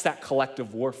 That's that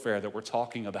collective warfare that we're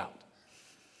talking about.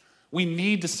 We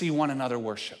need to see one another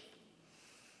worship.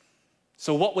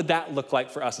 So what would that look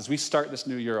like for us as we start this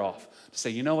new year off? To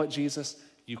say, you know what, Jesus,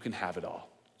 you can have it all.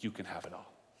 You can have it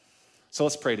all. So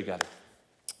let's pray together.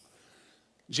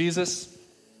 Jesus,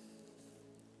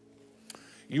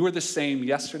 you are the same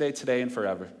yesterday, today, and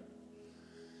forever.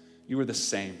 You are the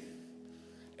same.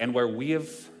 And where we have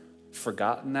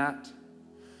forgotten that,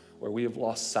 where we have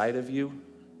lost sight of you,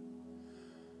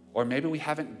 or maybe we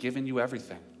haven't given you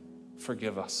everything,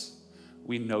 forgive us.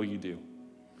 We know you do.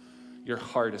 Your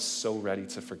heart is so ready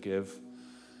to forgive.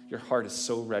 Your heart is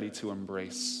so ready to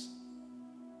embrace.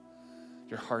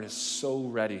 Your heart is so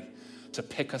ready to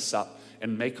pick us up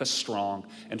and make us strong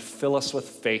and fill us with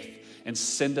faith and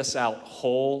send us out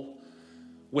whole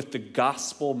with the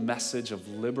gospel message of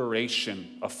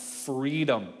liberation, of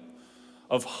freedom,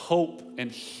 of hope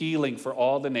and healing for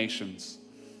all the nations.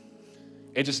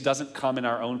 It just doesn't come in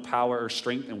our own power or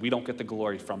strength, and we don't get the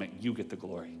glory from it. You get the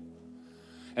glory.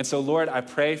 And so, Lord, I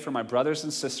pray for my brothers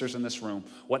and sisters in this room,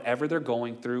 whatever they're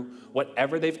going through,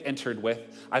 whatever they've entered with,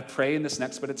 I pray in this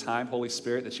next bit of time, Holy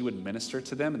Spirit, that you would minister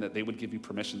to them and that they would give you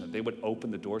permission, that they would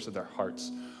open the doors of their hearts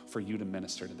for you to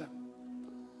minister to them.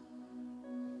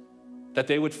 That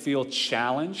they would feel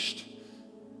challenged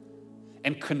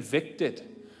and convicted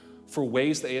for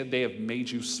ways that they have made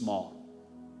you small.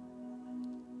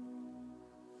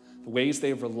 Ways they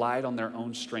have relied on their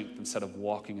own strength instead of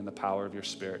walking in the power of your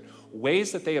Spirit.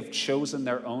 Ways that they have chosen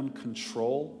their own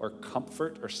control or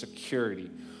comfort or security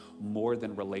more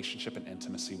than relationship and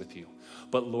intimacy with you.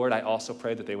 But Lord, I also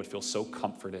pray that they would feel so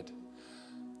comforted,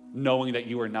 knowing that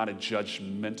you are not a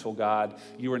judgmental God.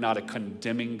 You are not a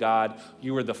condemning God.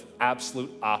 You are the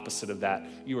absolute opposite of that.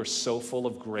 You are so full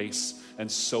of grace and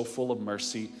so full of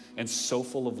mercy and so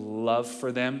full of love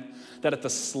for them that at the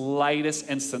slightest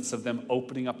instance of them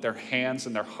opening up their hands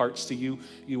and their hearts to you,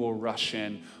 you will rush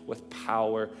in with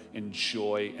power and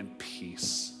joy and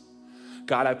peace.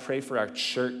 God, I pray for our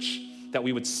church that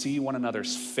we would see one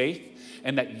another's faith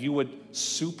and that you would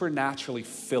supernaturally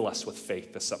fill us with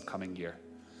faith this upcoming year.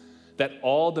 That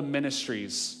all the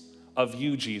ministries of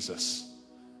you, Jesus,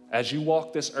 as you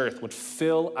walk this earth, would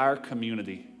fill our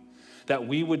community. That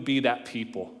we would be that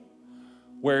people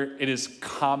where it is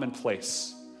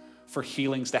commonplace for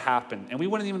healings to happen. And we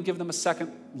wouldn't even give them a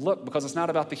second look because it's not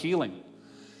about the healing.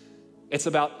 It's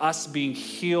about us being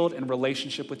healed in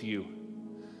relationship with you.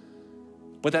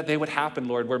 But that they would happen,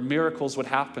 Lord, where miracles would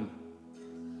happen.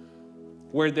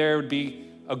 Where there would be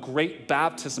a great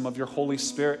baptism of your Holy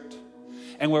Spirit.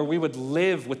 And where we would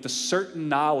live with the certain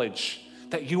knowledge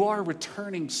that you are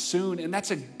returning soon. And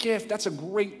that's a gift. That's a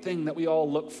great thing that we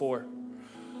all look for.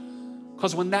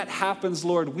 Because when that happens,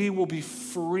 Lord, we will be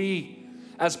free.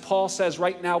 As Paul says,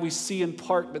 right now we see in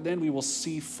part, but then we will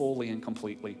see fully and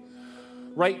completely.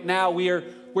 Right now we're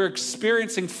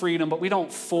experiencing freedom, but we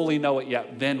don't fully know it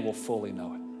yet. Then we'll fully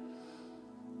know it.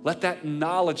 Let that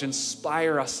knowledge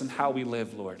inspire us in how we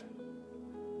live, Lord.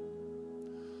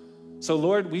 So,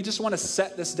 Lord, we just want to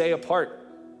set this day apart.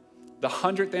 The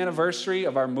 100th anniversary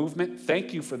of our movement,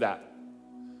 thank you for that.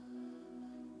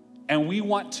 And we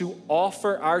want to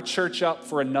offer our church up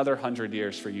for another 100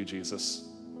 years for you, Jesus.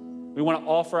 We want to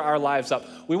offer our lives up.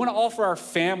 We want to offer our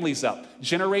families up,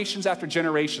 generations after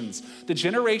generations. The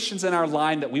generations in our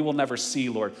line that we will never see,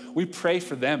 Lord, we pray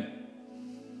for them.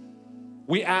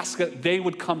 We ask that they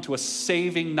would come to a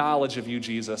saving knowledge of you,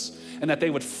 Jesus, and that they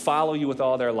would follow you with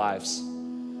all their lives.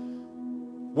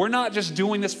 We're not just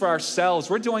doing this for ourselves.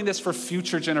 We're doing this for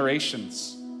future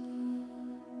generations.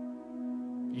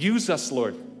 Use us,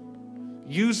 Lord.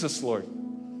 Use us, Lord.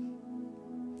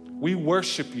 We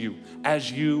worship you as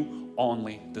you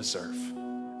only deserve.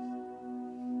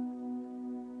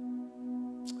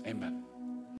 Amen.